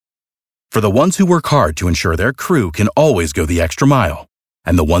For the ones who work hard to ensure their crew can always go the extra mile,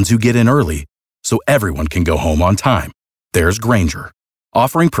 and the ones who get in early so everyone can go home on time, there's Grainger,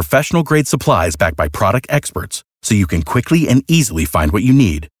 offering professional-grade supplies backed by product experts so you can quickly and easily find what you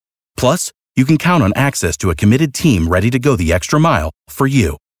need. Plus, you can count on access to a committed team ready to go the extra mile for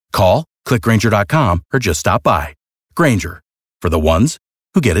you. Call, click Grainger.com, or just stop by. Grainger, for the ones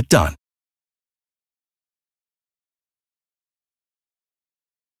who get it done.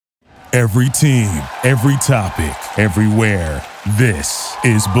 Every team, every topic, everywhere. This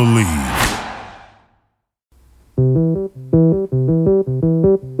is Believe.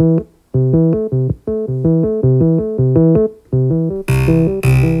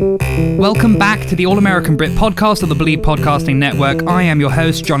 Welcome back to the All-American Brit podcast of the Believe Podcasting Network. I am your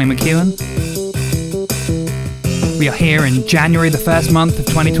host, Johnny McEwen. We are here in January, the first month of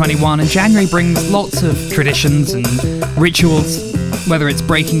 2021, and January brings lots of traditions and rituals, whether it's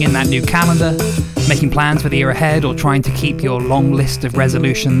breaking in that new calendar, making plans for the year ahead, or trying to keep your long list of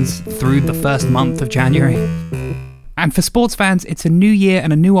resolutions through the first month of January. And for sports fans, it's a new year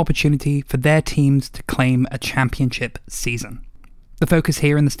and a new opportunity for their teams to claim a championship season. The focus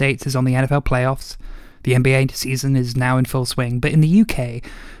here in the States is on the NFL playoffs. The NBA season is now in full swing, but in the UK,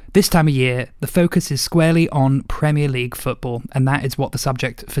 this time of year, the focus is squarely on Premier League football, and that is what the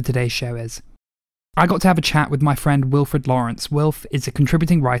subject for today's show is. I got to have a chat with my friend Wilfred Lawrence. Wilf is a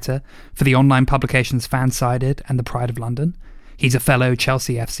contributing writer for the online publications Fansided and The Pride of London. He's a fellow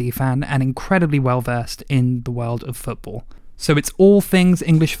Chelsea FC fan and incredibly well-versed in the world of football. So it's all things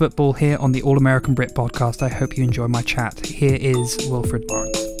English football here on the All-American Brit podcast. I hope you enjoy my chat. Here is Wilfred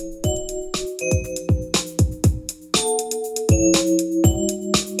Lawrence.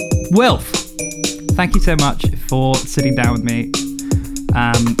 Wilf, thank you so much for sitting down with me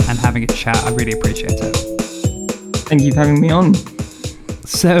and having a chat. I really appreciate it. Thank you for having me on.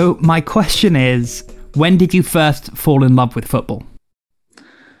 So my question is, when did you first fall in love with football?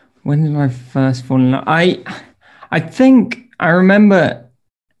 When did I first fall in love? I think I remember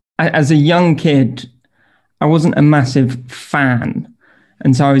as a young kid, I wasn't a massive fan.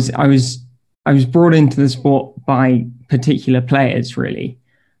 And so I was brought into the sport by particular players, really.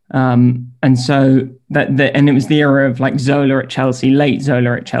 And so and it was the era of like Zola at Chelsea, late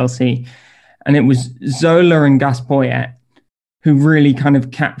Zola at Chelsea. And it was Zola and Gus Poyet who really kind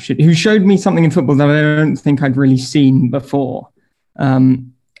of who showed me something in football that I don't think I'd really seen before.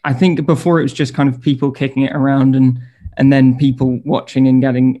 I think before it was just kind of people kicking it around and then people watching and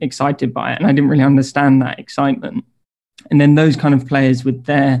getting excited by it. And I didn't really understand that excitement. And then those kind of players with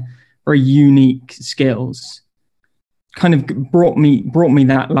their very unique skills kind of brought me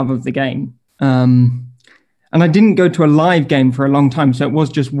that love of the game. And I didn't go to a live game for a long time. So it was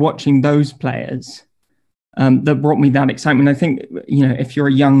just watching those players that brought me that excitement. I think, if you're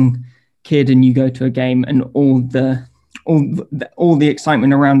a young kid and you go to a game and all the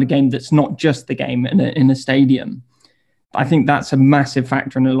excitement around a game that's not just the game in a stadium, I think that's a massive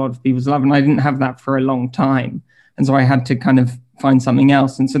factor in a lot of people's love. And I didn't have that for a long time. And so I had to kind of find something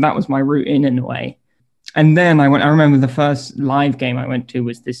else. And so that was my route in a way. And then I remember the first live game I went to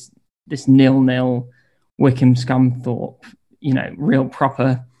was this 0-0 Wycombe Scunthorpe, real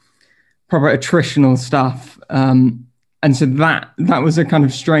proper attritional stuff. And so that was a kind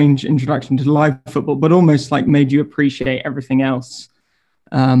of strange introduction to live football, but almost like made you appreciate everything else.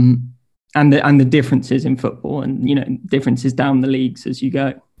 And the differences in football and, differences down the leagues as you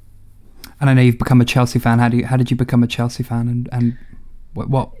go. And I know you've become a Chelsea fan. How did you become a Chelsea fan? And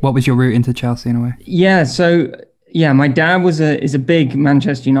what was your route into Chelsea in a way? Yeah. So my dad is a big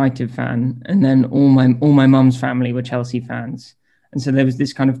Manchester United fan. And then all my mum's family were Chelsea fans. And so there was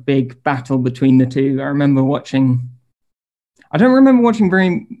this kind of big battle between the two. I don't remember watching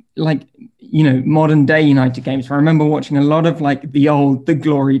very modern day United games. But I remember watching a lot of the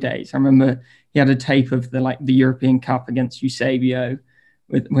glory days. I remember he had a tape of the European Cup against Eusebio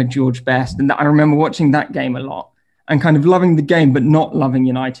with George Best. And I remember watching that game a lot and kind of loving the game, but not loving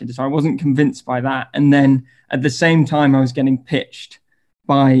United. So I wasn't convinced by that. And then at the same time, I was getting pitched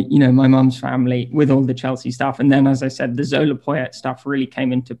by, my mum's family with all the Chelsea stuff. And then, as I said, the Zola Poyet stuff really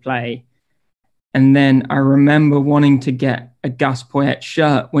came into play. And then I remember wanting to get a Gus Poyet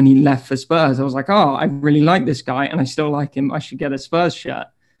shirt when he left for Spurs. I was like, oh, I really like this guy and I still like him. I should get a Spurs shirt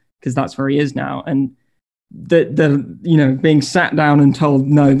because that's where he is now. And being sat down and told,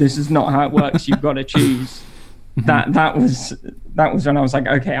 no, this is not how it works. You've got to choose. that was when I was like,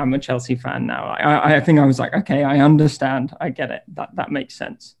 okay, I'm a Chelsea fan now. I think I was like, okay, I understand. I get it. That makes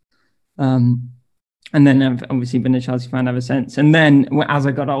sense. And then I've obviously been a Chelsea fan ever since. And then as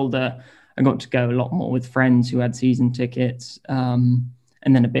I got older, I got to go a lot more with friends who had season tickets. And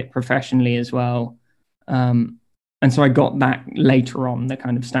and then a bit professionally as well. And so I got that later on, the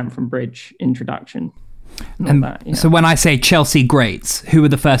kind of Stamford Bridge introduction. And so when I say Chelsea greats, who are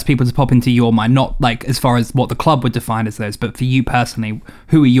the first people to pop into your mind? Not like as far as what the club would define as those, but for you personally,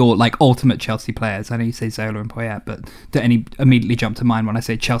 who are your like ultimate Chelsea players? I know you say Zola and Poyet, but do any immediately jump to mind when I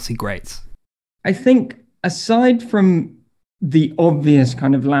say Chelsea greats? I think aside from the obvious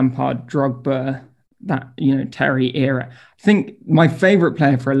kind of Lampard, Drogba, that, Terry era, I think my favourite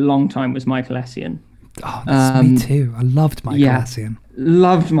player for a long time was Michael Essien. Oh, that's me too. I loved Michael Essien.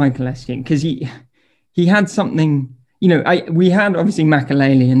 Loved Michael Essien because he had something, we had obviously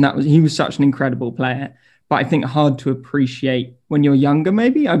Makelele, and he was such an incredible player, but I think hard to appreciate when you're younger,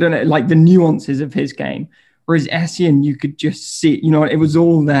 maybe. I don't know, like the nuances of his game. Whereas Essien, you could just see, it was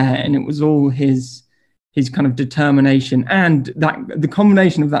all there, and it was all his kind of determination, and that the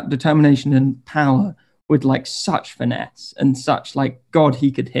combination of that determination and power with like such finesse and such like, God,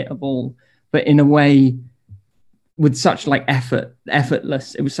 he could hit a ball, but in a way with such like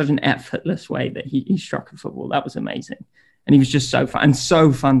effortless. It was such an effortless way that he struck a football. That was amazing. And he was just so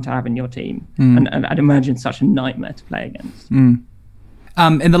fun to have in your team. And I'd imagine such a nightmare to play against.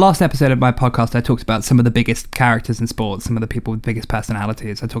 In the last episode of my podcast, I talked about some of the biggest characters in sports, some of the people with biggest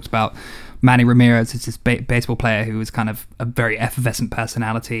personalities. I talked about Manny Ramirez as this baseball player who was kind of a very effervescent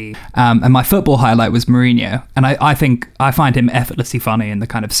personality. And my football highlight was Mourinho. And I find him effortlessly funny in the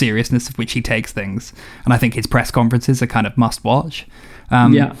kind of seriousness of which he takes things. And I think his press conferences are kind of must watch.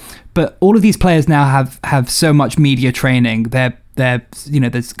 But all of these players now have so much media training.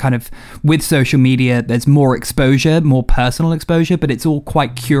 There's kind of, with social media, there's more exposure, more personal exposure, but it's all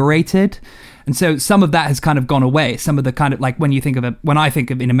quite curated. And so some of that has kind of gone away. Some of the kind of like when I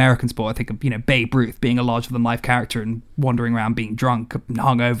think of in American sport, I think of, Babe Ruth being a larger than life character and wandering around being drunk,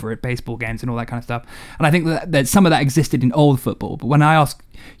 hungover at baseball games and all that kind of stuff. And I think that some of that existed in old football. But when I ask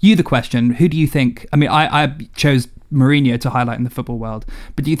you the question, who do you think, I chose Mourinho to highlight in the football world,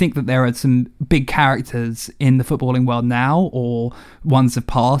 but do you think that there are some big characters in the footballing world now, or ones of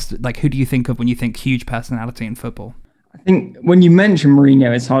past? Like, who do you think of when you think huge personality in football? I think when you mention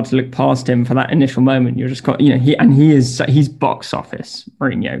Mourinho, it's hard to look past him for that initial moment. You're just got, he's box office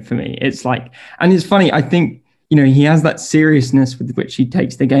Mourinho for me. It's like, and it's funny, I think, he has that seriousness with which he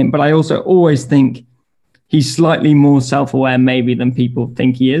takes the game, but I also always think he's slightly more self-aware maybe than people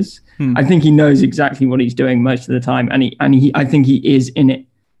think he is. I think he knows exactly what he's doing most of the time. And I think he is in it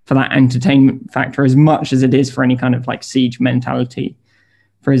for that entertainment factor as much as it is for any kind of like siege mentality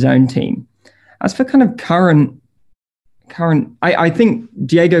for his own team. As for kind of current, I think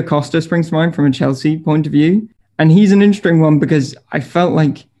Diego Costa springs to mind from a Chelsea point of view. And he's an interesting one because I felt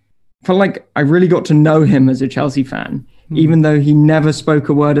like I really got to know him as a Chelsea fan, even though he never spoke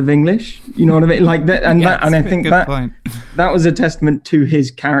a word of English. You know what I mean? Like that, and I think that was a testament to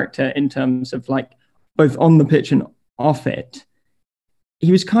his character in terms of like both on the pitch and off it.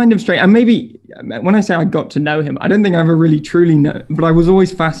 He was kind of straight. And maybe when I say I got to know him, I don't think I ever really truly know, but I was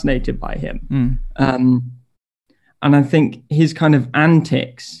always fascinated by him. And I think his kind of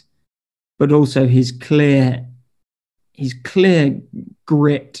antics, but also his clear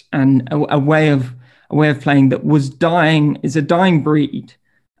grit and a way of playing that was dying, is a dying breed.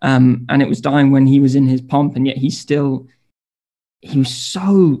 And it was dying when he was in his pomp, and yet he was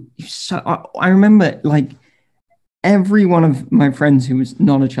so, I remember like every one of my friends who was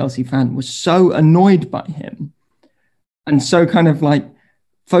not a Chelsea fan was so annoyed by him and so kind of like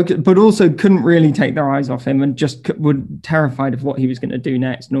focused, but also couldn't really take their eyes off him and just were terrified of what he was going to do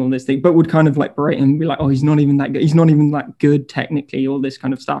next and all this thing, but would kind of like berate him and be like, oh, he's not even that good. He's not even that good technically, all this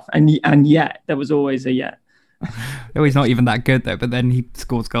kind of stuff. And yet there was always a yet. Oh, he's not even that good though, but then he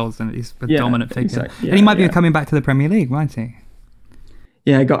scores goals and he's a dominant figure. Exactly. And he might be coming back to the Premier League, might he?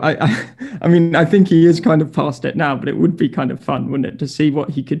 Yeah, I mean, I think he is kind of past it now, but it would be kind of fun, wouldn't it, to see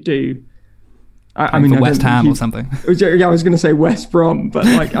what he could do. I mean, for West Ham or something. Yeah, I was going to say West Brom, but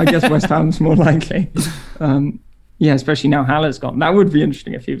like I guess West Ham's more likely. Yeah, especially now Haller's gone. That would be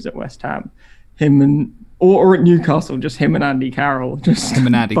interesting if he was at West Ham. Him and or at Newcastle, just him and Andy Carroll. Him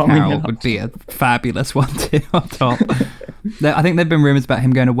and Andy Carroll would be a fabulous one too on top. I think there've been rumours about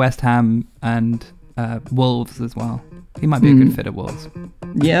him going to West Ham and Wolves as well. He might be a good fit at Wolves.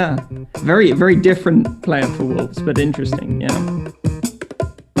 Yeah, very, very different player for Wolves, but interesting, yeah.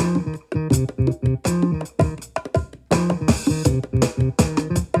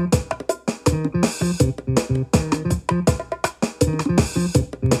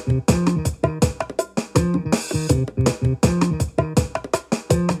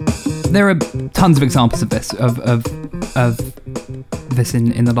 There are tons of examples of this, of this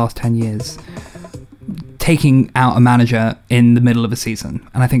in the last 10 years. taking out a manager in the middle of a season.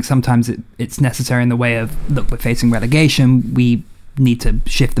 And I think sometimes it's necessary in the way of, look, we're facing relegation. We need to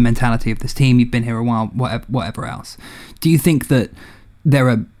shift the mentality of this team. You've been here a while, whatever else. Do you think that there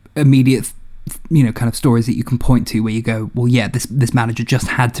are immediate, kind of stories that you can point to where you go, well, yeah, this manager just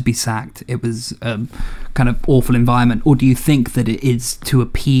had to be sacked. It was a kind of awful environment. Or do you think that it is to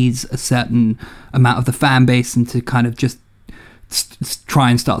appease a certain amount of the fan base and to kind of just try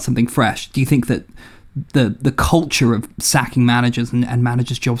and start something fresh? Do you think that the culture of sacking managers and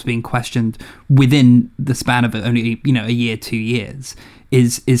managers' jobs being questioned within the span of only a year, 2 years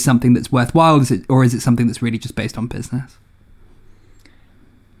is something that's worthwhile? Is it something that's really just based on business?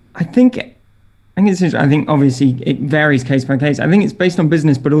 I think obviously it varies case by case. I think it's based on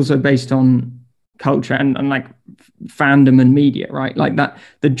business, but also based on culture and like fandom and media, right? Like that,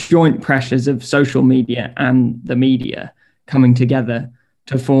 the joint pressures of social media and the media coming together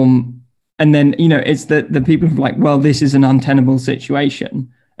to form. And then, it's the people who are like, well, this is an untenable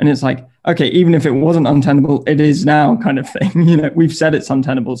situation. And it's like, okay, even if it wasn't untenable, it is now kind of thing. We've said it's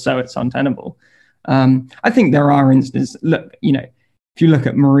untenable, so it's untenable. I think there are instances, look, if you look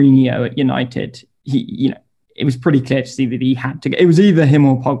at Mourinho at United, he, it was pretty clear to see that he had to go. It was either him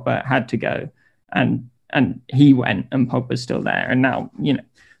or Pogba had to go. And he went and Pogba's still there. And now,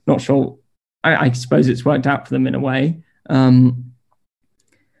 not sure. I suppose it's worked out for them in a way.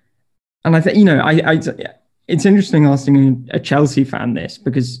 And I think, it's interesting asking a Chelsea fan this,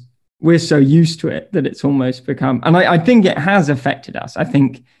 because we're so used to it that it's almost become, and I think it has affected us. I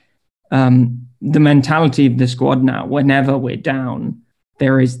think the mentality of the squad now, whenever we're down,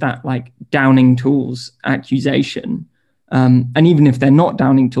 there is that like downing tools accusation. And even if they're not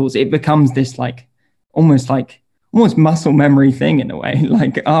downing tools, it becomes this almost muscle memory thing in a way.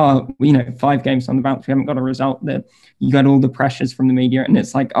 Like, 5 games on the bounce, we haven't got a result. That you got all the pressures from the media, and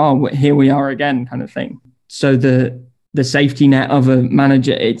it's like, here we are again, kind of thing. So the safety net of a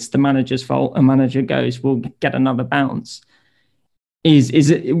manager, it's the manager's fault. A manager goes, we'll get another bounce.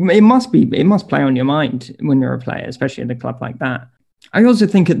 It must play on your mind when you're a player, especially at a club like that. I also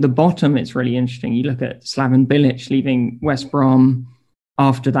think at the bottom, it's really interesting. You look at Slaven Bilic leaving West Brom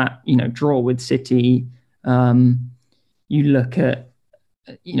after that, draw with City. You look at,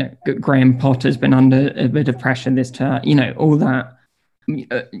 Graham Potter's been under a bit of pressure this term, all that,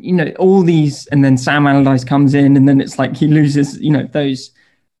 all these, and then Sam Allardyce comes in, and then it's like he loses,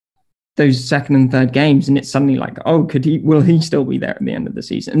 those second and third games, and it's suddenly like, will he still be there at the end of the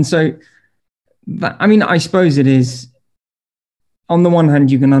season? And so, I suppose it is, on the one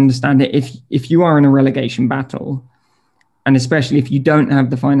hand, you can understand it if you are in a relegation battle, and especially if you don't have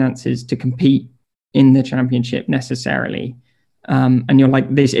the finances to compete in the Championship necessarily, and you're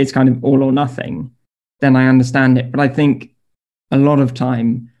like, this, it's kind of all or nothing, then I understand it. But I think a lot of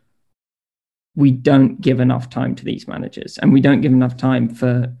time we don't give enough time to these managers, and we don't give enough time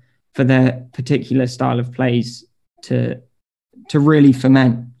for their particular style of plays to really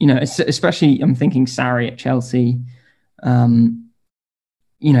ferment, especially I'm thinking Sarri at Chelsea, that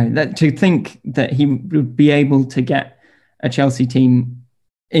to think that he would be able to get a Chelsea team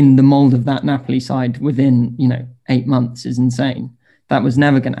in the mold of that Napoli side within, 8 months is insane. That was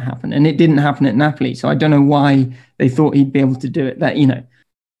never going to happen. And it didn't happen at Napoli. So I don't know why they thought he'd be able to do it that,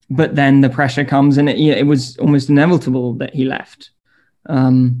 but then the pressure comes, and it was almost inevitable that he left.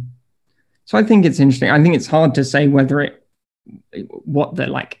 So I think it's interesting. I think it's hard to say what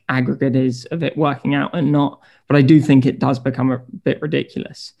the aggregate is of it working out and not, but I do think it does become a bit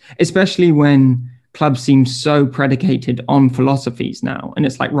ridiculous, especially when clubs seem so predicated on philosophies now. And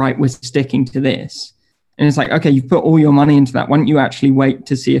it's like, right, we're sticking to this. And it's like, okay, you've put all your money into that. Why don't you actually wait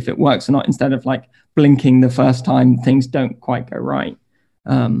to see if it works or not, instead of blinking the first time things don't quite go right.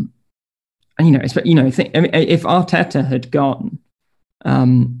 And, if Arteta had gone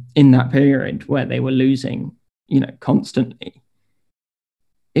in that period where they were losing, constantly,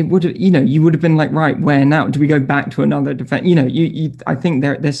 it would have, you would have been like, right, where now? Do we go back to another defense? I think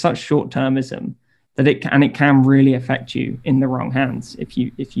there's such short-termism that it can really affect you in the wrong hands if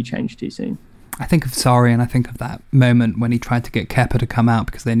you change too soon. I think of Sarri, and I think of that moment when he tried to get Kepa to come out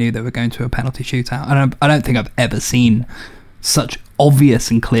because they knew they were going to a penalty shootout. And I don't think I've ever seen such obvious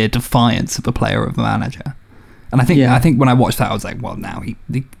and clear defiance of a player of a manager. And I think when I watched that, I was like, well, now he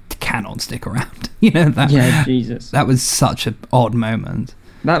cannot stick around. Jesus. That was such an odd moment.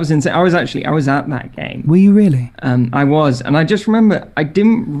 That was insane. I was at that game. Were you really? I was. And I just remember I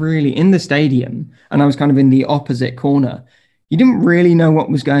didn't really, in the stadium, and I was kind of in the opposite corner, you didn't really know what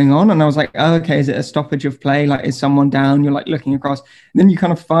was going on. And I was like, oh, okay, is it a stoppage of play? Is someone down? You're looking across. And then you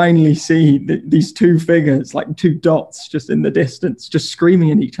kind of finally see these two figures, two dots just in the distance, just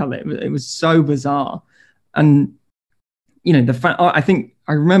screaming at each other. It was so bizarre. And, I think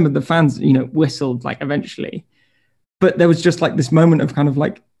I remember the fans, whistled like eventually, but there was just like this moment of kind of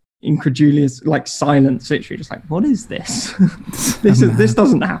like incredulous, like silence, literally just like, what is this? This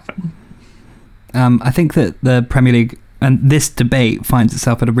doesn't happen. I think that the Premier League and this debate finds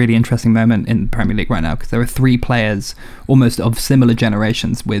itself at a really interesting moment in the Premier League right now, because there are three players almost of similar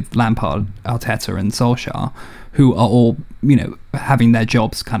generations with Lampard, Arteta and Solskjaer who are all, having their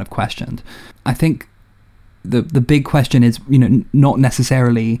jobs kind of questioned. I think the big question is, not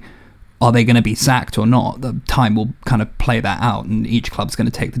necessarily are they going to be sacked or not. The time will kind of play that out, and each club's going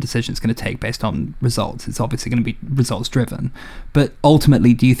to take the decision it's going to take based on results. It's obviously going to be results driven. But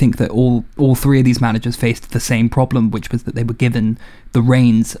ultimately, do you think that all three of these managers faced the same problem, which was that they were given the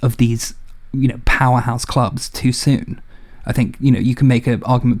reins of these, powerhouse clubs too soon? I think, you can make an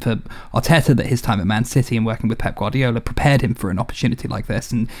argument for Arteta that his time at Man City and working with Pep Guardiola prepared him for an opportunity like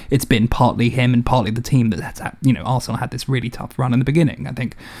this. And it's been partly him and partly the team that has, Arsenal had this really tough run in the beginning. I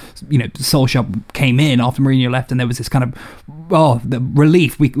think, Solskjaer came in after Mourinho left and there was this kind of, the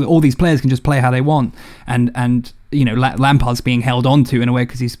relief. All these players can just play how they want. And Lampard's being held on to in a way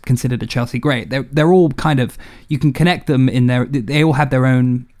because he's considered a Chelsea great. They're all kind of, you can connect them they all have their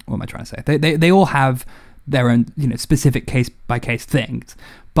own, what am I trying to say? They all have their own, specific case by case things.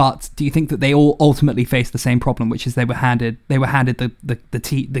 But do you think that they all ultimately face the same problem, which is they were handed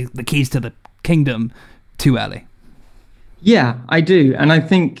the keys to the kingdom too early? Yeah, I do, and I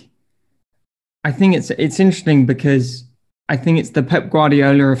think it's interesting because I think it's the Pep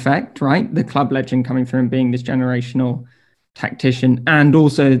Guardiola effect, right? The club legend coming through and being this generational tactician, and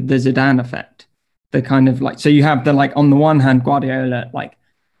also the Zidane effect. The kind of like, so you have the, like, on the one hand, Guardiola, like,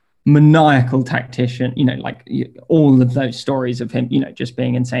 maniacal tactician, all of those stories of him, just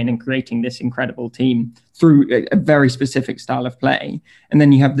being insane and creating this incredible team through a very specific style of play. And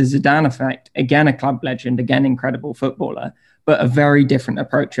then you have the Zidane effect, again, a club legend, again, incredible footballer, but a very different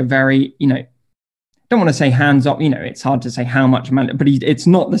approach, a very, don't want to say hands off, it's hard to say how much, but it's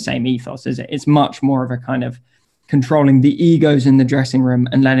not the same ethos, is it? It's much more of a kind of controlling the egos in the dressing room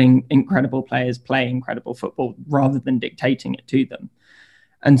and letting incredible players play incredible football rather than dictating it to them.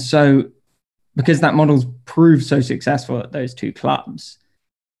 And so, because that model's proved so successful at those two clubs,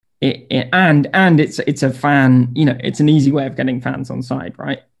 and it's a fan, it's an easy way of getting fans on side,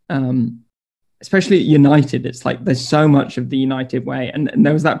 right? Especially at United, it's like there's so much of the United way, and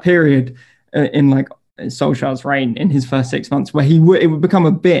there was that period in like Solskjaer's reign in his first 6 months where it would become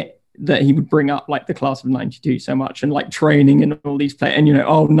a bit that he would bring up like the class of '92 so much and like training and all these players, and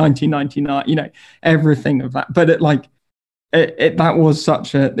 1999, everything of that, but that was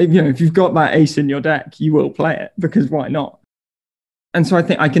such a, if you've got that ace in your deck, you will play it, because why not? And so I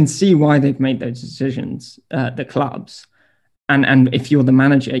think I can see why they've made those decisions, the clubs. And if you're the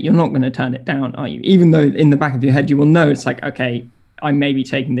manager, you're not going to turn it down, are you? Even though in the back of your head, you will know it's like, okay, I may be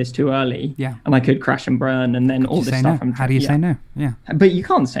taking this too early, and I could crash and burn, and then all this stuff. How do you say no? Yeah. But you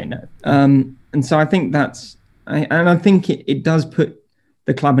can't say no. And so I think I think it does put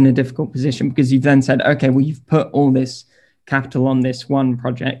the club in a difficult position, because you've then said, okay, well, you've put all this capital on this one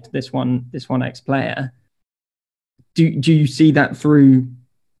project, this one ex-player. Do you see that through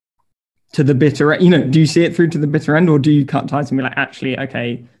to the bitter end? Do you see it through to the bitter end, or do you cut ties and be like, actually,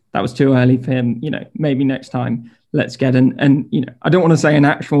 okay, that was too early for him, maybe next time let's get I don't want to say an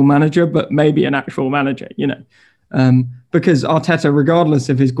actual manager, but maybe an actual manager, because Arteta, regardless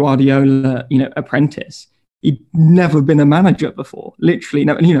of his Guardiola, apprentice, he'd never been a manager before, literally.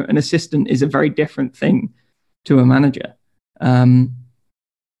 An assistant is a very different thing to a manager. And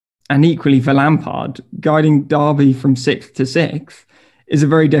equally for Lampard, guiding Derby from 6th to 6th is a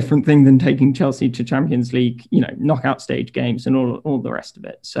very different thing than taking Chelsea to Champions League, knockout stage games and all the rest of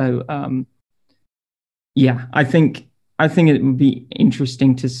it. So, I think it would be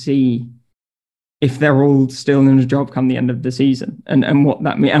interesting to see if they're all still in a job come the end of the season, and what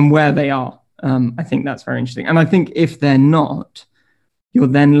that means and where they are. I think that's very interesting. And I think if they're not, you're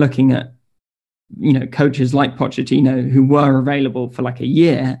then looking at, coaches like Pochettino who were available for like a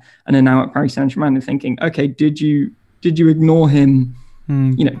year and are now at Paris Saint-Germain and thinking, okay, did you ignore him?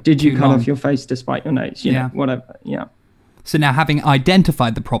 Did you cut off your face despite your nose? Whatever. Yeah. So now, having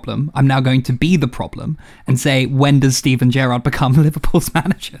identified the problem, I'm now going to be the problem and say, when does Steven Gerrard become Liverpool's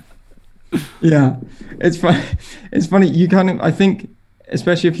manager? Yeah, it's funny. It's funny. You I think,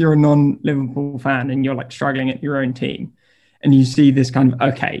 especially if you're a non-Liverpool fan and you're like struggling at your own team, and you see this kind of,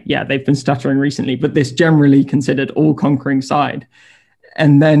 okay, yeah, they've been stuttering recently, but this generally considered all-conquering side.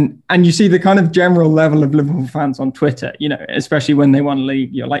 And you see the kind of general level of Liverpool fans on Twitter, especially when they won a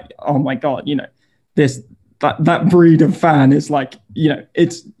league, you're like, oh my God, that breed of fan is like,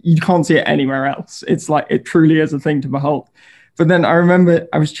 it's, you can't see it anywhere else. It's like, it truly is a thing to behold. But then I remember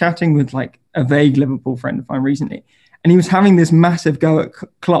I was chatting with like a vague Liverpool friend of mine recently, and he was having this massive go at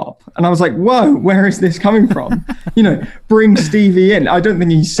Klopp. And I was like, whoa, where is this coming from? Bring Stevie in. I don't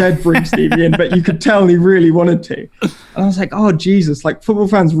think he said bring Stevie in, but you could tell he really wanted to. And I was like, oh, Jesus, like football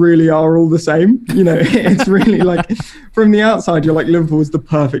fans really are all the same. It's really like, from the outside, you're like, Liverpool is the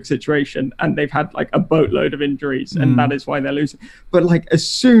perfect situation. And they've had like a boatload of injuries, and that is why they're losing. But like, as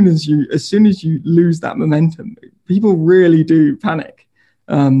soon as you lose that momentum, people really do panic.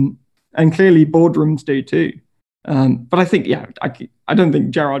 And clearly boardrooms do too. But I think, I don't think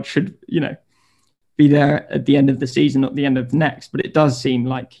Gerrard should, be there at the end of the season, not the end of next. But it does seem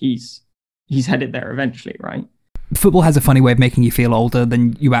like he's headed there eventually, right? Football has a funny way of making you feel older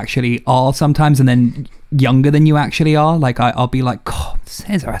than you actually are sometimes, and then younger than you actually are. Like I'll be like, God,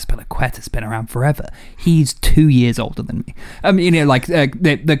 Cesar Azpilicueta's been around forever. He's 2 years older than me.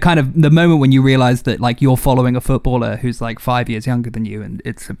 The kind of the moment when you realize that like you're following a footballer who's like 5 years younger than you, and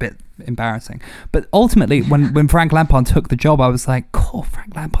it's a bit embarrassing. But ultimately, when Frank Lampard took the job, I was like, cool,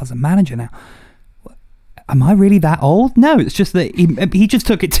 Frank Lampard's a manager now. Am I really that old? No, it's just that he just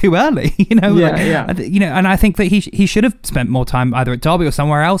took it too early, and I think that he should have spent more time either at Derby or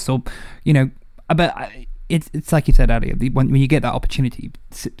somewhere else, or, but it's like you said earlier, when you get that opportunity,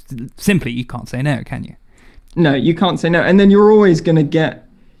 simply you can't say no, can you? No, you can't say no. And then you're always going to get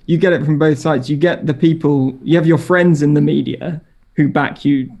it from both sides. You get the people, you have your friends in the media who back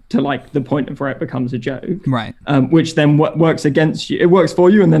you to like the point of where it becomes a joke, right? Which then works against you. It works for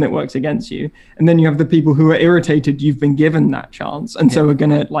you, and then it works against you. And then you have the people who are irritated you've been given that chance, and so are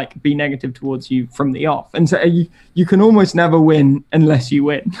going to like be negative towards you from the off. And so you can almost never win unless you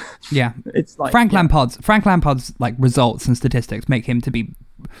win. Yeah, it's like Frank Lampard's like results and statistics make him to be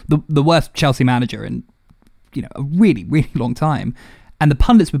the worst Chelsea manager in a really, really long time, and the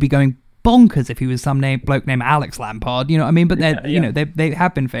pundits would be going bonkers if he was some bloke named Alex Lampard, you know what I mean? But they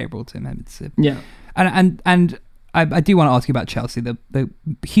have been favourable to him. And I do want to ask you about Chelsea, the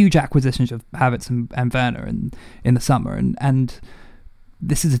huge acquisitions of Havertz and Werner in the summer, and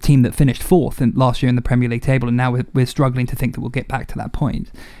this is a team that finished fourth last year in the Premier League table, and now we're struggling to think that we'll get back to that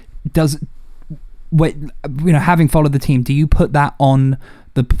point. Having followed the team, do you put that on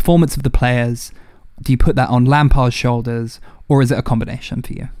the performance of the players? Do you put that on Lampard's shoulders, or is it a combination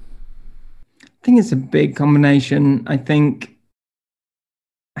for you? I think it's a big combination. I think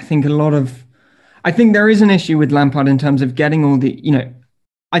there is an issue with Lampard in terms of getting all the,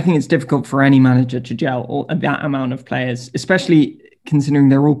 I think it's difficult for any manager to gel all that amount of players, especially considering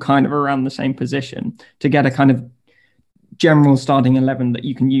they're all kind of around the same position. To get a kind of general starting 11 that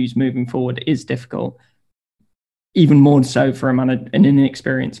you can use moving forward is difficult, even more so for an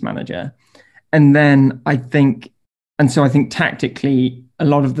inexperienced manager. And then I think tactically, a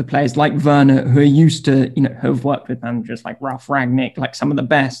lot of the players like Werner, who are used to, who have worked with managers like Ralf Rangnick, like some of the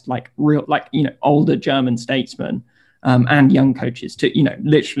best, like real, like, older German statesmen, and young coaches to,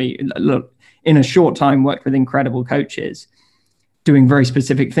 literally look in a short time, worked with incredible coaches doing very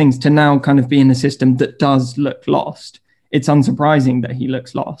specific things, to now kind of be in a system that does look lost. It's unsurprising that he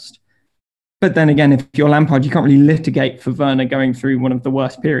looks lost. But then again, if you're Lampard, you can't really litigate for Werner going through one of the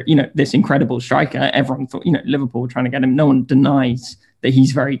worst periods, this incredible striker. Everyone thought, Liverpool were trying to get him. No one denies that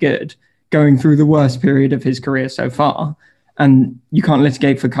he's very good, going through the worst period of his career so far. And you can't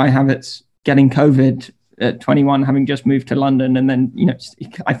litigate for Kai Havertz getting COVID at 21, having just moved to London. And then,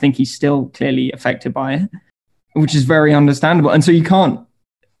 I think he's still clearly affected by it, which is very understandable. And so you can't,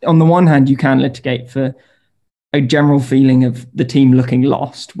 on the one hand, you can litigate for a general feeling of the team looking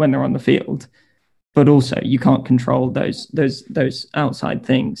lost when they're on the field, but also you can't control those outside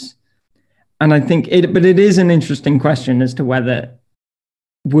things. And I think it is an interesting question as to whether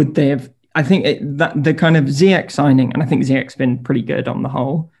would they have. I think that the kind of Ziyech signing, and I think Ziyech's been pretty good on the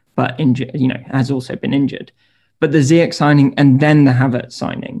whole, but injured, has also been injured. But the Ziyech signing and then the Havertz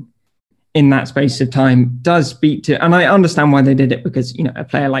signing in that space of time does speak to, and I understand why they did it, because a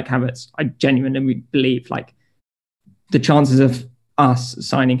player like Havertz, I genuinely believe like the chances of us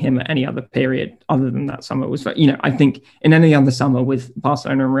signing him at any other period other than that summer was, I think in any other summer with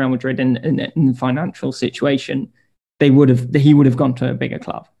Barcelona and Real Madrid in the financial situation, he would have gone to a bigger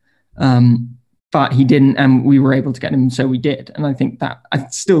club. But he didn't, and we were able to get him, so we did. And I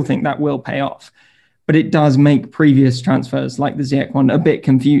still think that will pay off. But it does make previous transfers like the Ziyech one a bit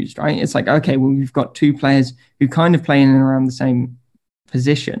confused, right? It's like, okay, well, we've got two players who kind of play in and around the same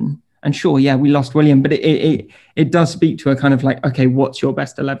position. And sure, yeah, we lost William, but it does speak to a kind of like, okay, what's your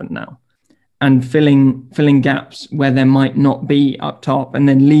best 11 now? and filling gaps where there might not be up top, and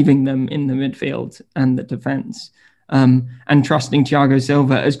then leaving them in the midfield and the defense, and trusting Thiago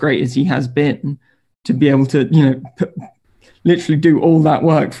Silva, as great as he has been, to be able to, literally do all that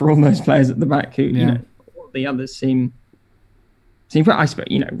work for all those players at the back who, the others seem. I suppose,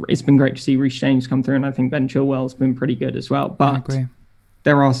 it's been great to see Reece James come through, and I think Ben Chilwell's been pretty good as well. But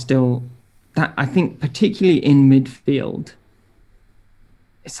there are still that, I think, particularly in midfield,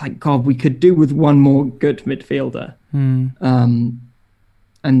 it's like, God, we could do with one more good midfielder. And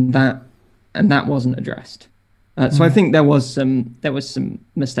that wasn't addressed. So I think there was some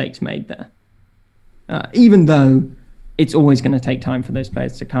mistakes made there. Even though it's always going to take time for those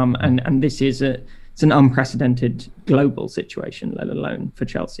players to come, and this is it's an unprecedented global situation, let alone for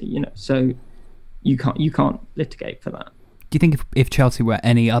Chelsea, so you can't litigate for that. Do you think if Chelsea were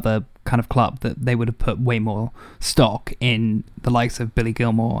any other kind of club, that they would have put way more stock in the likes of Billy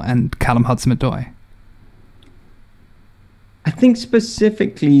Gilmour and Callum Hudson-Odoi? I think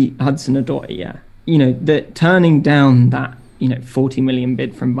specifically Hudson-Odoi, yeah. That turning down that 40 million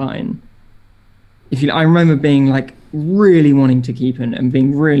bid from Bayern. I remember being like really wanting to keep him and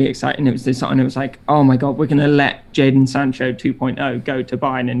being really excited, and it was like, oh my God, we're going to let Jadon Sancho 2.0 go to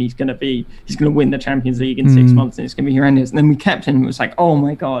Bayern, and he's going to win the Champions League in 6 months, and it's going to be horrendous. And then we kept him, and it was like, oh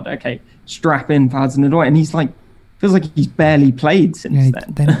my God, okay, strap in for Hudson-Odoi, and he's like, feels like he's barely played since then.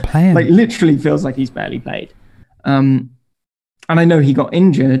 They're not playing. Like literally feels like he's barely played. And I know he got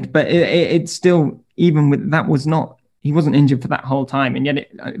injured, but it's still, even with that, he wasn't injured for that whole time, and yet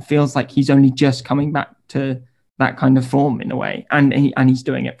it feels like he's only just coming back to that kind of form in a way, and he's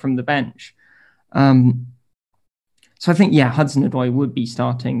doing it from the bench. So I think, Hudson-Odoi would be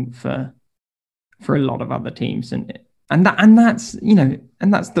starting for a lot of other teams, and that's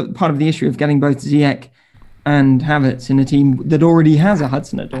the part of the issue of getting both Ziyech and Havertz in a team that already has a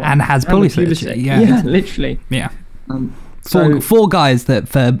Hudson-Odoi and has Pulisic. Yeah, literally. Yeah, four guys that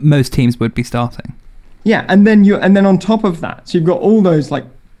for most teams would be starting. Yeah, and then on top of that, so you've got all those like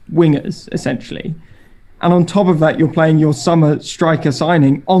wingers essentially. And on top of that, you're playing your summer striker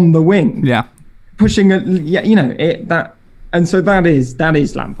signing on the wing. Yeah. Pushing and so that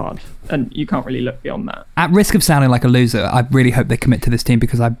is Lampard. And you can't really look beyond that. At risk of sounding like a loser, I really hope they commit to this team,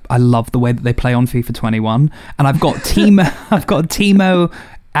 because I love the way that they play on FIFA 21. And I've got Timo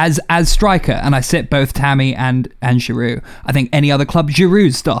as striker, and I sit both Tammy and Giroud. I think any other club,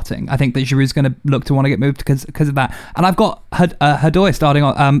 Giroud's starting. I think that Giroud's going to look to want to get moved because of that. And I've got Hudson-Odoi starting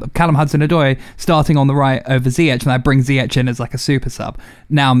on Callum Hudson-Odoi starting on the right over Ziyech, and I bring Ziyech in as like a super sub.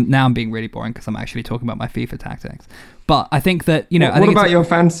 Now I'm being really boring because I'm actually talking about my FIFA tactics. But I think that What about your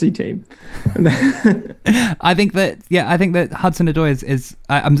fantasy team? I think that Hudson-Odoi is.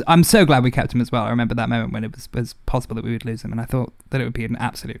 I'm so glad we kept him as well. I remember that moment when it was possible that we would lose him, and I thought that it would be an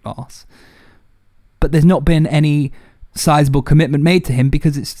absolute loss. But there's not been any sizable commitment made to him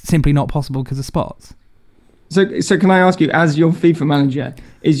because it's simply not possible because of spots. So can I ask you, as your FIFA manager,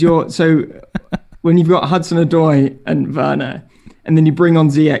 when you've got Hudson-Odoi and Werner, and then you bring on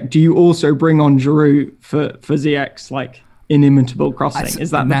Ziyech, do you also bring on Giroud for Ziyech's like inimitable crossing? Is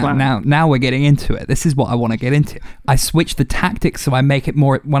that the plan? Now we're getting into it. This is what I want to get into. I switch the tactics, so I make it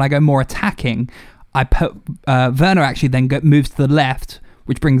more. When I go more attacking, I put Werner actually then moves to the left,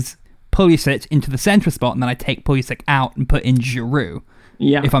 which brings Pulisic into the centre spot, and then I take Pulisic out and put in Giroud.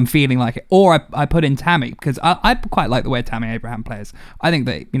 Yeah. If I'm feeling like it, or I put in Tammy, because I quite like the way Tammy Abraham plays. I think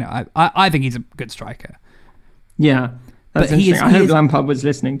that I think he's a good striker. Yeah. That's interesting. I hope Lampard was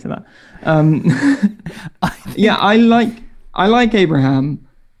listening to that. I like Abraham,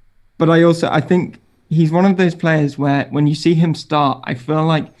 but I think he's one of those players where when you see him start, I feel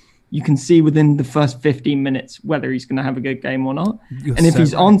like you can see within the first 15 minutes whether he's going to have a good game or not. If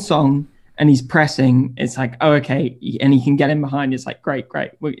he's on song and he's pressing, it's like, oh, okay, and he can get in behind. It's like, great.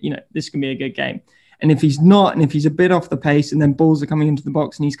 This can be a good game. And if he's not, and if he's a bit off the pace, and then balls are coming into the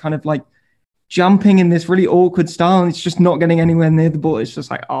box, and he's kind of like jumping in this really awkward style, and it's just not getting anywhere near the ball. It's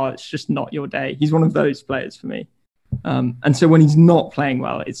just like, it's just not your day. He's one of those players for me. And so when he's not playing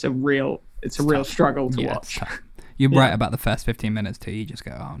well, it's a real struggle to watch. You're right about the first 15 minutes too. You just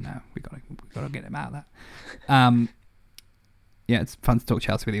go, oh no, we got to get him out of that. It's fun to talk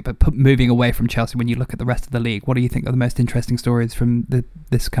Chelsea with you, but moving away from Chelsea, when you look at the rest of the league, what do you think are the most interesting stories from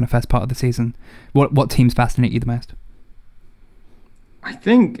this kind of first part of the season? What teams fascinate you the most? I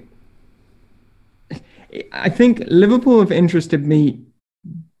think Liverpool have interested me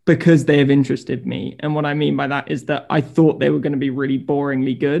because they have interested me. And what I mean by that is that I thought they were going to be really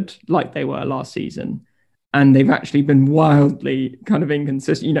boringly good, like they were last season. And they've actually been wildly kind of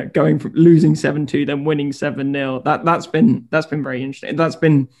inconsistent, going from losing 7-2, then winning 7-0. That's been very interesting. That's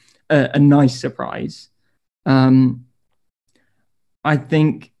been a nice surprise. I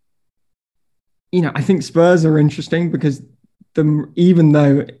think, I think Spurs are interesting because even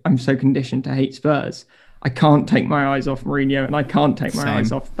though I'm so conditioned to hate Spurs, I can't take my eyes off Mourinho, and I can't take my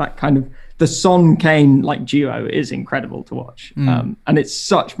eyes off that kind of the Son Kane like duo is incredible to watch. And it's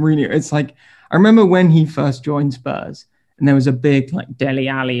such Mourinho. It's like, I remember when he first joined Spurs and there was a big like Dele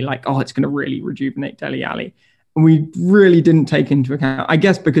Alli, like, oh, it's going to really rejuvenate Dele Alli. And we really didn't take into account, I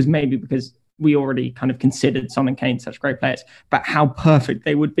guess, because we already kind of considered Son and Kane such great players, but how perfect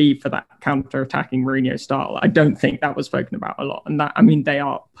they would be for that counter-attacking Mourinho style. I don't think that was spoken about a lot. And they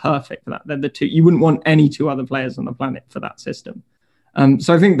are perfect for that. They're the two. You wouldn't want any two other players on the planet for that system.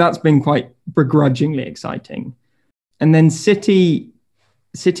 So I think that's been quite begrudgingly exciting. And then City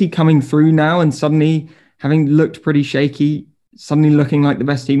coming through now and suddenly having looked pretty shaky, suddenly looking like the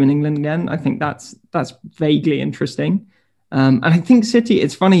best team in England again. I think that's vaguely interesting. And I think City,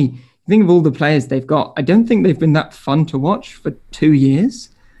 it's funny, think of all the players they've got. I don't think they've been that fun to watch for 2 years.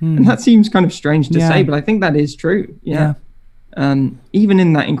 And that seems kind of strange to say, but I think that is true. Yeah. Even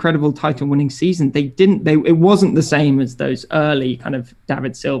in that incredible title-winning season, it wasn't the same as those early kind of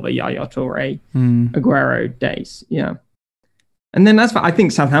David Silva, Yaya Toure, Aguero days. Yeah. And then I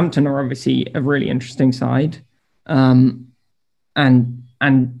think Southampton are obviously a really interesting side, and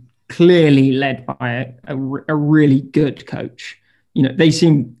clearly led by a really good coach.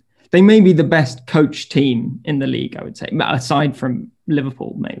 They may be the best coach team in the league, I would say, aside from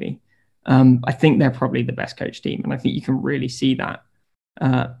Liverpool, maybe. I think they're probably the best coach team. And I think you can really see that,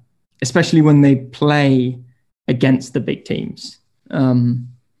 especially when they play against the big teams.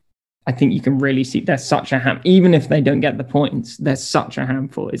 I think you can really see they're such a even if they don't get the points, they're such a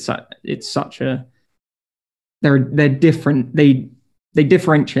handful. They're different. They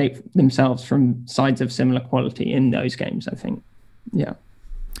differentiate themselves from sides of similar quality in those games, I think. Yeah.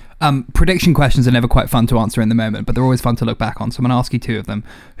 Prediction questions are never quite fun to answer in the moment, but they're always fun to look back on. So I'm going to ask you two of them.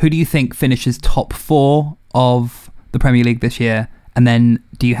 Who do you think finishes top 4 of the Premier League this year? And then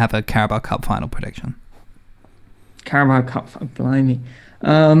do you have a Carabao Cup final prediction? Carabao Cup, blimey.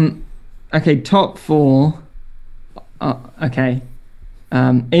 Okay, top 4. Okay.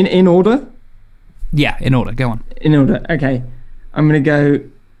 In order? Yeah, in order. Go on. In order. Okay. I'm going to go...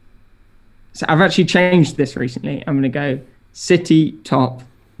 So I've actually changed this recently. I'm going to go City top,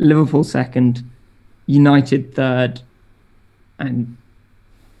 Liverpool second, United third, and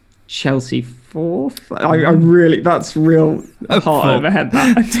Chelsea fourth. I really, that's real hot overhead.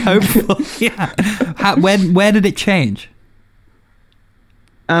 That hopeful. Yeah. Where did it change?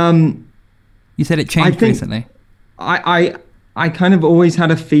 You said it changed recently. I kind of always had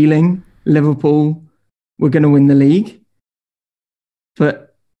a feeling Liverpool were going to win the league,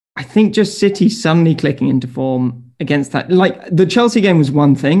 but I think just City suddenly clicking into form against that, like the Chelsea game was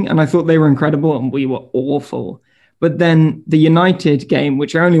one thing, and I thought they were incredible and we were awful. But then the United game,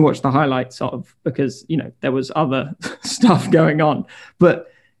 which I only watched the highlights of because, there was other stuff going on.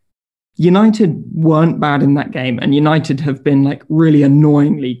 But United weren't bad in that game, and United have been like really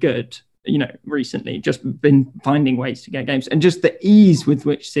annoyingly good, recently, just been finding ways to get games. And just the ease with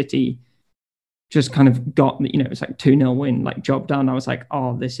which City just kind of got, it was like 2-0 win, like job done. I was like,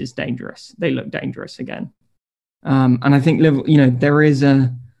 oh, this is dangerous. They look dangerous again. And I think there is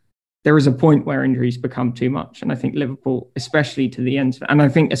a point where injuries become too much, and I think Liverpool, especially to the end, and I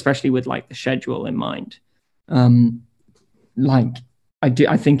think especially with like the schedule in mind, I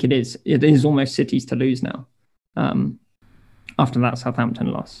think it is almost City's to lose now. After that Southampton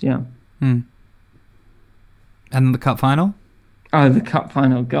loss, yeah. And then the cup final. Oh, the cup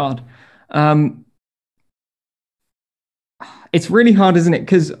final, God. It's really hard, isn't it?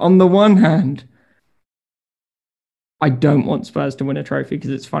 Because on the one hand, I don't want Spurs to win a trophy because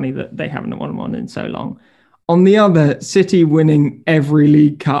it's funny that they haven't won one in so long. On the other, City winning every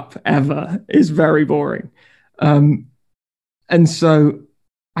League Cup ever is very boring. And so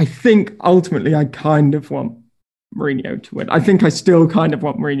I think ultimately I kind of want Mourinho to win. I think I still kind of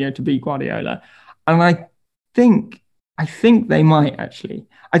want Mourinho to beat Guardiola. And I think they might actually.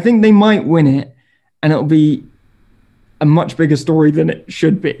 I think they might win it, and it'll be a much bigger story than it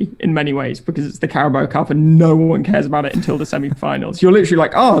should be in many ways, because it's the Carabao Cup and no one cares about it until the semi-finals. You're literally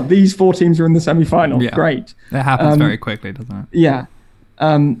like, oh, these 4 teams are in the semi-final. Yeah. Great. It happens very quickly, doesn't it? Yeah.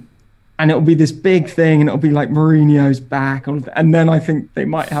 And it'll be this big thing, and it'll be like Mourinho's back. And then I think they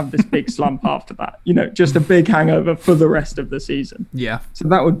might have this big slump after that, just a big hangover for the rest of the season. Yeah. So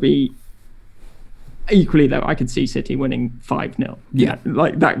that would be... Equally, though, I could see City winning 5-0. Yeah.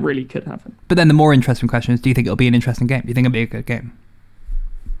 Like that really could happen. But then the more interesting question is, do you think it'll be an interesting game? Do you think it'll be a good game?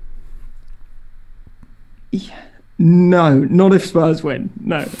 Yeah. No, not if Spurs win.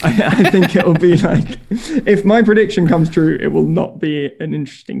 No, I think it'll be like, if my prediction comes true, it will not be an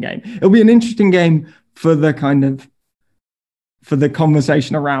interesting game. It'll be an interesting game for the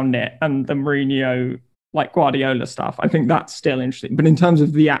conversation around it and the Mourinho, like Guardiola stuff. I think that's still interesting. But in terms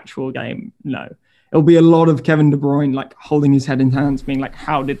of the actual game, no. It'll be a lot of Kevin De Bruyne like holding his head in hands, being like,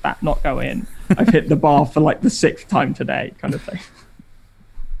 how did that not go in? I've hit the bar for like the 6th time today, kind of thing.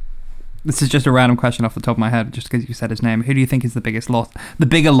 This is just a random question off the top of my head, just because you said his name. Who do you think is the biggest loss? The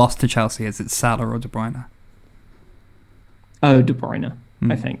bigger loss to Chelsea, is it Salah or De Bruyne? Oh, De Bruyne.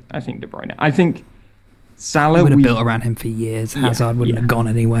 I think De Bruyne. I think Salah would have built around him for years. Hazard wouldn't have gone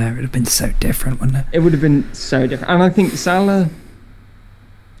anywhere. It would have been so different, wouldn't it? It would have been so different. And I think Salah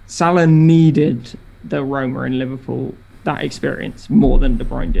needed the Roma and Liverpool, that experience, more than De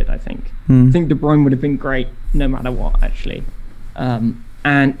Bruyne did, I think. I think De Bruyne would have been great no matter what, actually.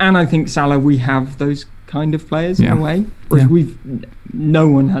 And I think Salah, we have those kind of players in a way. Whereas no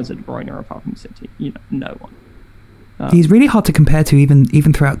one has a De Bruyne apart from City. No one. He's really hard to compare to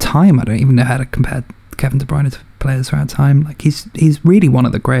even throughout time. I don't even know how to compare Kevin De Bruyne to players throughout time. Like he's really one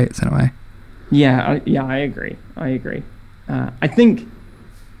of the greats in a way. Yeah, I agree. I think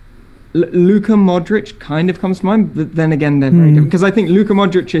Luka Modric kind of comes to mind, but then again, they're very different. Because I think Luka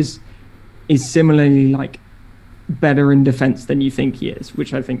Modric is similarly like better in defense than you think he is,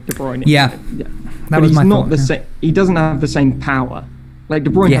 which I think De Bruyne is. Yeah. But he's not the same. He doesn't have the same power. Like De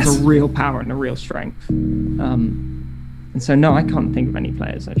Bruyne has a real power and a real strength. And so no, I can't think of any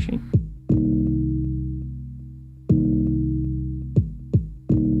players actually.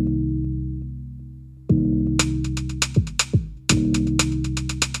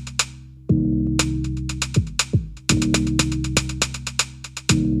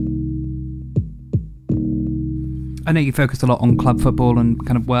 I know you focused a lot on club football and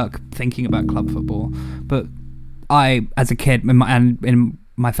kind of work thinking about club football, but I, as a kid, in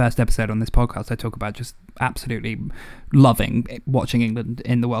my first episode on this podcast, I talk about just absolutely loving watching England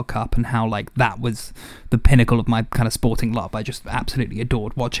in the World Cup and how like that was the pinnacle of my kind of sporting love. I just absolutely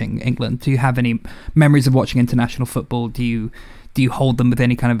adored watching England. Do you have any memories of watching international football? Do you hold them with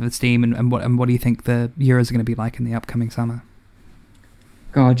any kind of esteem? And what do you think the Euros are going to be like in the upcoming summer?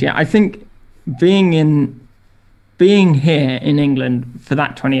 God, yeah, I think being here in England for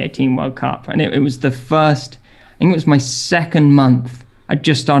that 2018 World Cup, and it was the first, I think it was my second month. I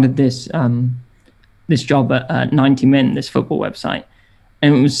just started this job at 90 Min, this football website.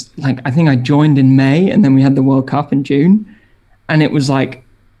 And it was like, I think I joined in May and then we had the World Cup in June. And it was like,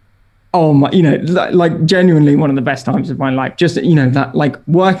 oh my, like genuinely one of the best times of my life. Just, that like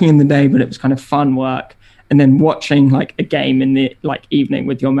working in the day, but it was kind of fun work. And then watching like a game in the like evening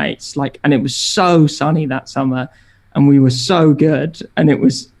with your mates, like, and it was so sunny that summer and we were so good. And it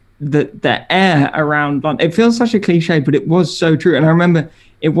was the air around London. It feels such a cliche, but it was so true. And I remember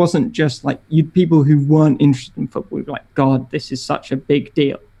it wasn't just like people who weren't interested in football were like, God, this is such a big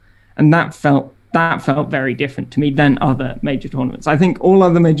deal. And that felt very different to me than other major tournaments. I think all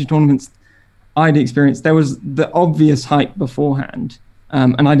other major tournaments I'd experienced, there was the obvious hype beforehand.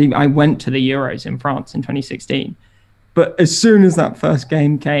 And I went to the Euros in France in 2016. But as soon as that first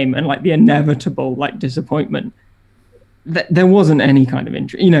game came and like the inevitable like disappointment, there wasn't any kind of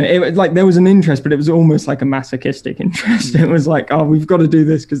interest. It was like there was an interest, but it was almost like a masochistic interest. It was like, oh, we've got to do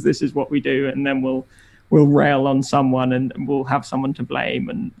this because this is what we do, and then we'll rail on someone and we'll have someone to blame,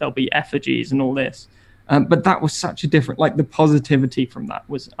 and there'll be effigies and all this. But that was such a different, like the positivity from that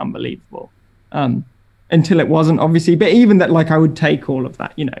was unbelievable. Until it wasn't, obviously, but even that, like I would take all of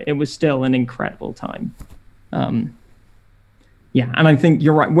that. It was still an incredible time. Yeah, and I think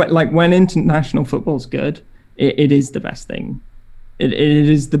you're right. Like when international football's good, it is the best thing.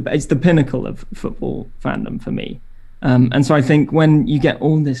 It's the pinnacle of football fandom for me. And so I think when you get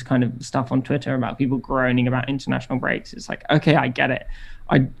all this kind of stuff on Twitter about people groaning about international breaks, it's like, okay, I get it.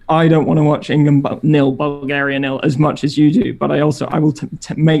 I don't want to watch England nil, Bulgaria nil as much as you do, but I will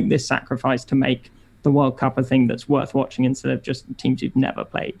make this sacrifice to make the World Cup a thing that's worth watching instead of just teams you've never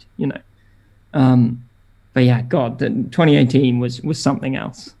played, But yeah, God, 2018 was something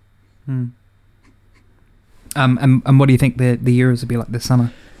else. And what do you think the Euros will be like this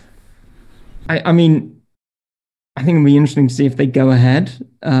summer? I mean, I think it'll be interesting to see if they go ahead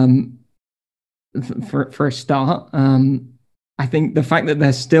for a start. I think the fact that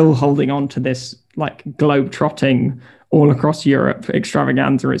they're still holding on to this like globe-trotting all across Europe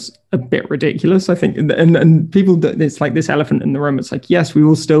extravaganza is a bit ridiculous, I think. And people, it's like this elephant in the room. It's like, yes, we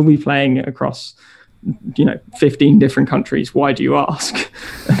will still be playing across 15 different countries. Why do you ask?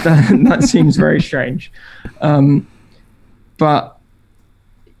 that seems very strange. But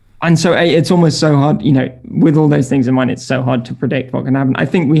And so it's almost so hard, with all those things in mind, it's so hard to predict what can happen. I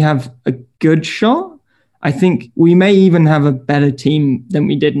think we have a good shot. I think we may even have a better team than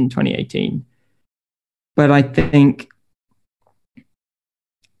we did in 2018. But I think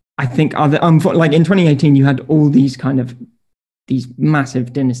like in 2018, you had all these these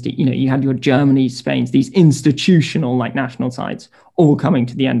massive dynasty, you had your Germany, Spain's, these institutional like national sides all coming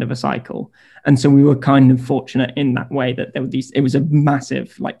to the end of a cycle. And so we were kind of fortunate in that way that there were it was a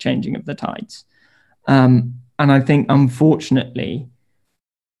massive like changing of the tides. And I think, unfortunately,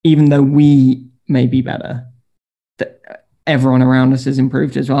 even though we may be better, that everyone around us has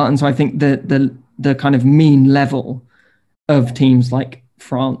improved as well. And so I think the kind of mean level of teams like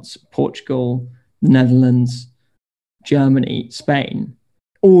France, Portugal, Netherlands, Germany, Spain,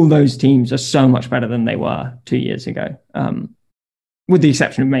 all those teams are so much better than they were 2 years ago. With the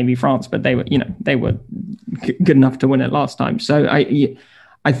exception of maybe France, but they were good enough to win it last time. So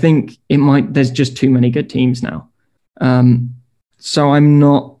I think there's just too many good teams now. So I'm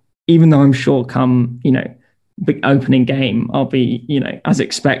not, even though I'm sure come, big opening game, I'll be, as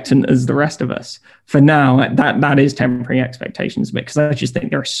expectant as the rest of us. For now, that is tempering expectations a bit, because I just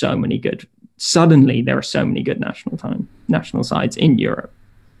think there are so many good national sides in Europe.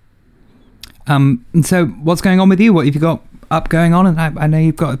 And so what's going on with you? What have you got up going on? And I know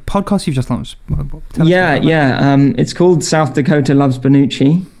you've got a podcast you've just launched. It's called South Dakota Loves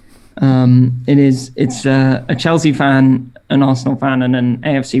Bonucci. It's a Chelsea fan, an Arsenal fan, and an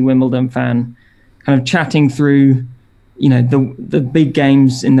AFC Wimbledon fan, kind of chatting through, the big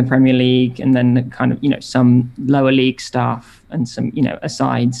games in the Premier League, and then the kind of, some lower league stuff and some,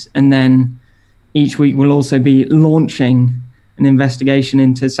 asides. And then each week we'll also be launching an investigation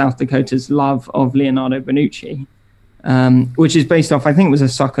into South Dakota's love of Leonardo Bonucci, which is based off, I think it was a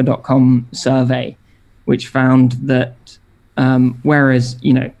soccer.com survey, which found that whereas,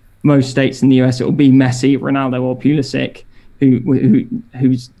 most states in the US, it will be Messi, Ronaldo, or Pulisic,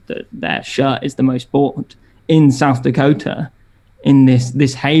 their shirt is the most bought. In South Dakota, in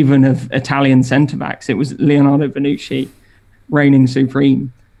this haven of Italian centre backs, it was Leonardo Bonucci reigning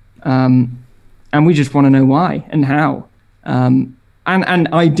supreme. And we just want to know why and how. And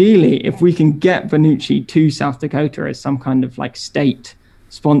ideally, if we can get Bonucci to South Dakota as some kind of like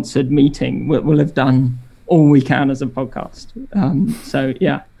state-sponsored meeting, we'll have done all we can as a podcast. So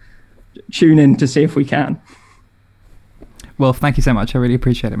yeah, tune in to see if we can. Well, thank you so much. I really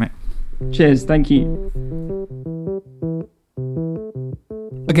appreciate it, mate. Cheers. Thank you.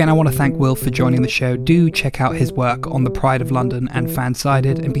 Again, I want to thank Will for joining the show. Do check out his work on the Pride of London and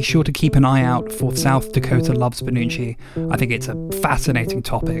Fansided, and be sure to keep an eye out for South Dakota Loves Bonucci. I think it's a fascinating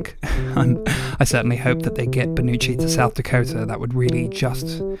topic, and I certainly hope that they get Bonucci to South Dakota. That would really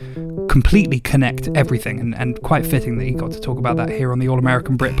just completely connect everything, and quite fitting that he got to talk about that here on the All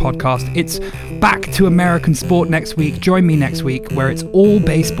American Brit podcast. It's back to American sport next week. Join me next week, where it's all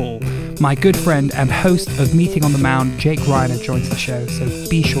baseball. My good friend and host of Meeting on the Mound, Jake Reiner, joins the show, so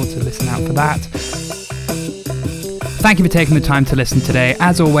be sure to listen out for that. Thank you for taking the time to listen today.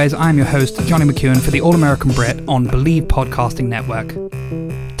 As always, I'm your host, Johnny McEwen, for the All American Brit on Believe Podcasting Network.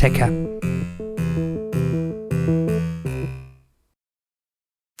 Take care.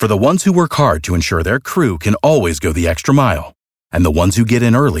 For the ones who work hard to ensure their crew can always go the extra mile, and the ones who get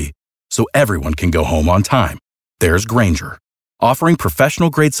in early so everyone can go home on time, there's Grainger, offering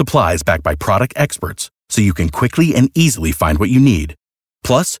professional-grade supplies backed by product experts so you can quickly and easily find what you need.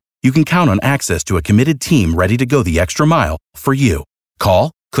 Plus, you can count on access to a committed team ready to go the extra mile for you.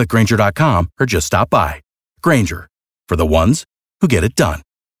 Call, click Grainger.com, or just stop by. Grainger, for the ones who get it done.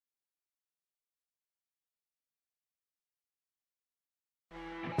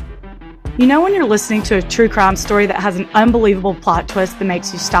 You know when you're listening to a true crime story that has an unbelievable plot twist that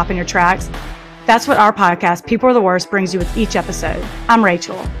makes you stop in your tracks? That's what our podcast, People Are the Worst, brings you with each episode. I'm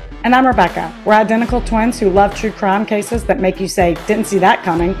Rachel. And I'm Rebecca. We're identical twins who love true crime cases that make you say, didn't see that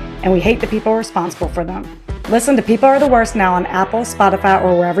coming, and we hate the people responsible for them. Listen to People Are the Worst now on Apple, Spotify,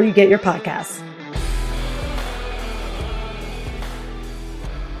 or wherever you get your podcasts.